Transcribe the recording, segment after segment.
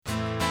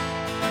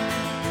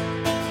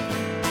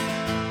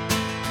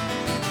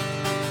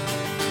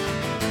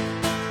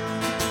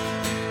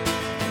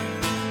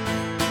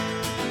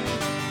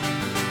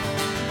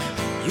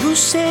You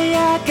say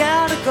I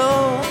gotta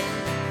go,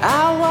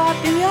 I walk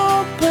the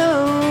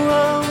open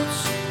roads.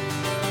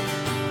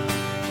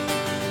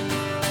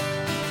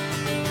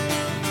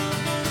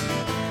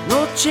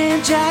 No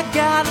change, I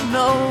gotta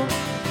know.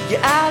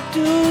 Yeah, I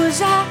do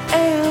as I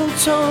am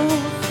told.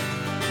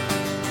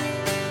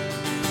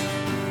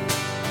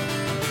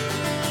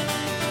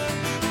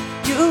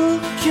 You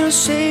can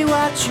say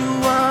what you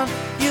want,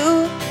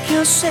 you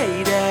can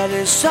say that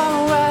it's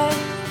alright.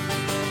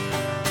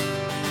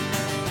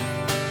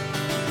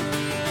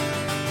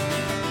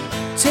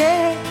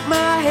 Take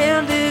my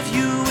hand if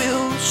you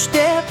will,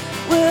 step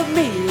with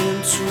me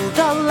into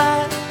the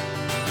light.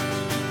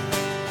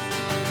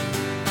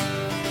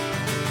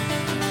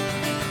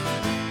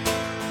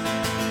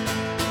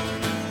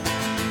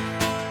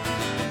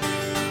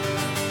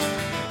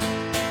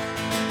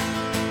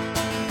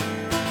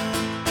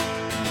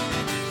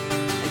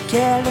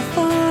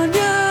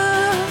 California,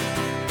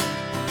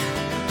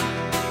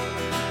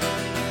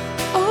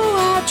 oh,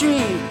 I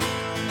dream.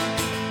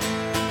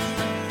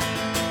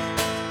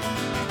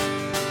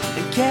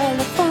 In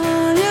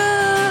California,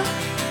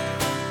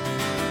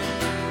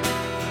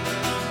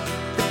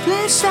 the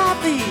place I'll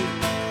be.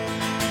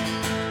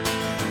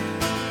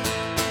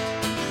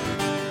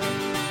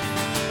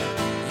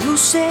 You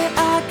say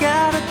I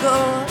gotta go,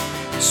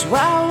 so I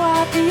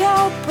walk the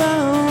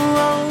open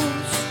roads.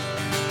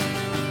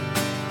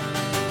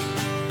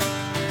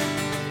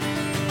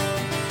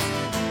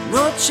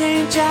 No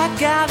change, I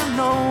gotta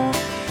know.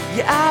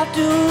 Yeah, I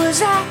do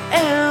as I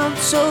am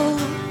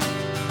told.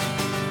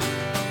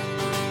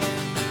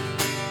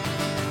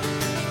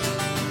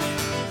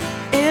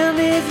 And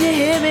if you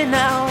hear me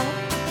now,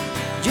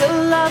 your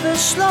love it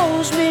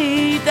slows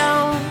me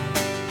down.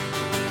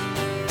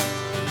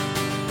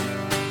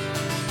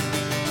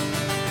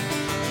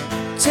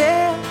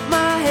 Take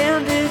my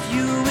hand if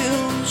you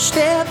will,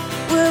 step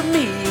with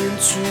me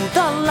into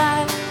the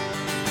light.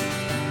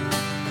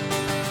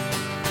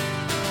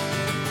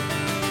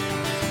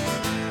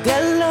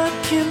 They're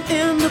lurking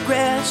in the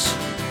grass,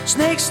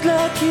 snakes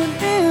lurking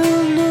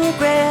in the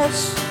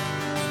grass.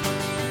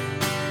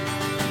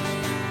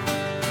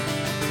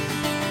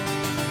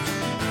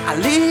 I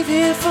leave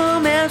here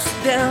from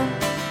Amsterdam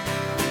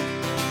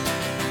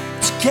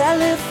to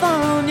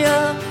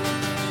California.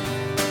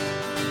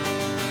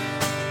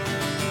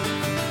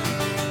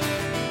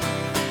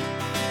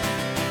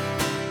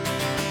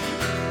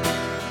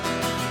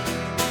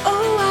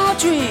 Oh, I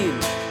dream.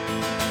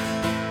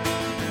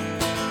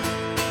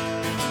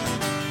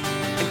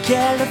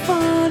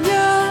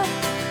 California,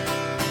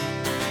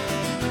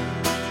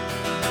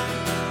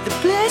 the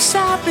place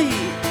I'll be.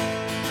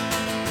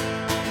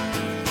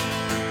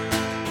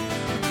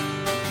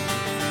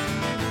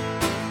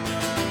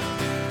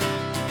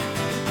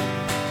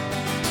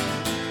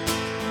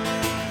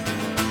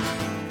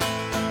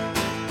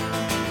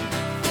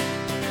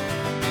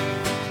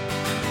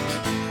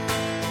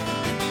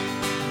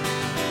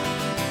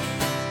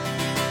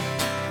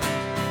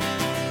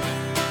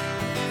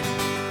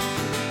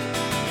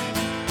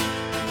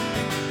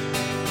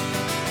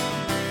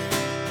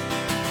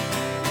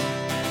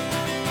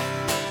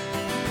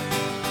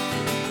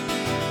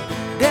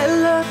 They're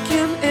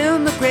lurking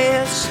in the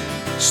grass,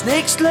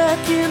 snakes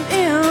lurking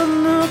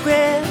in the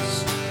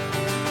grass.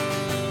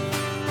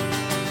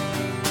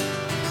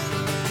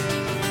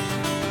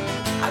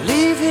 I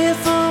leave here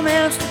from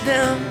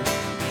Amsterdam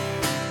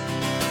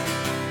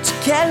to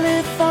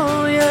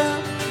California.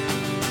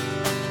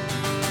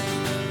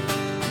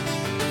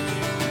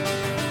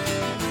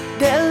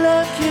 They're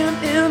lurking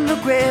in the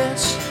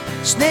grass,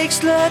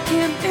 snakes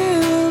lurking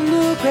in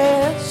the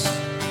grass.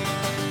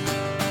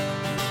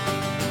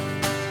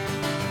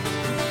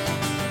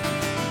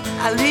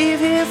 I leave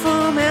here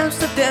from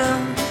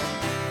Amsterdam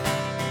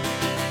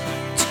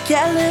to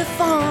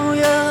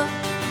California.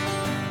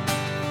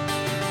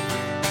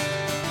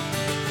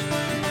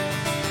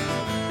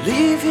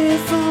 Leave here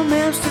from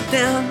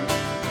Amsterdam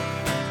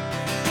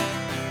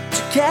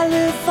to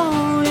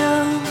California.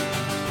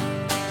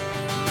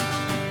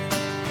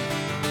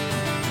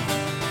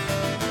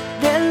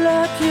 They're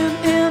lurking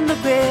in the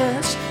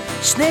grass,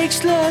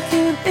 snakes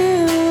lurking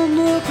in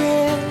the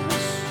grass.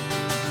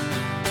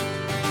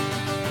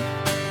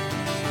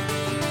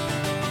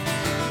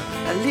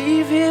 I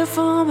leave here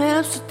from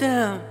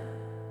Amsterdam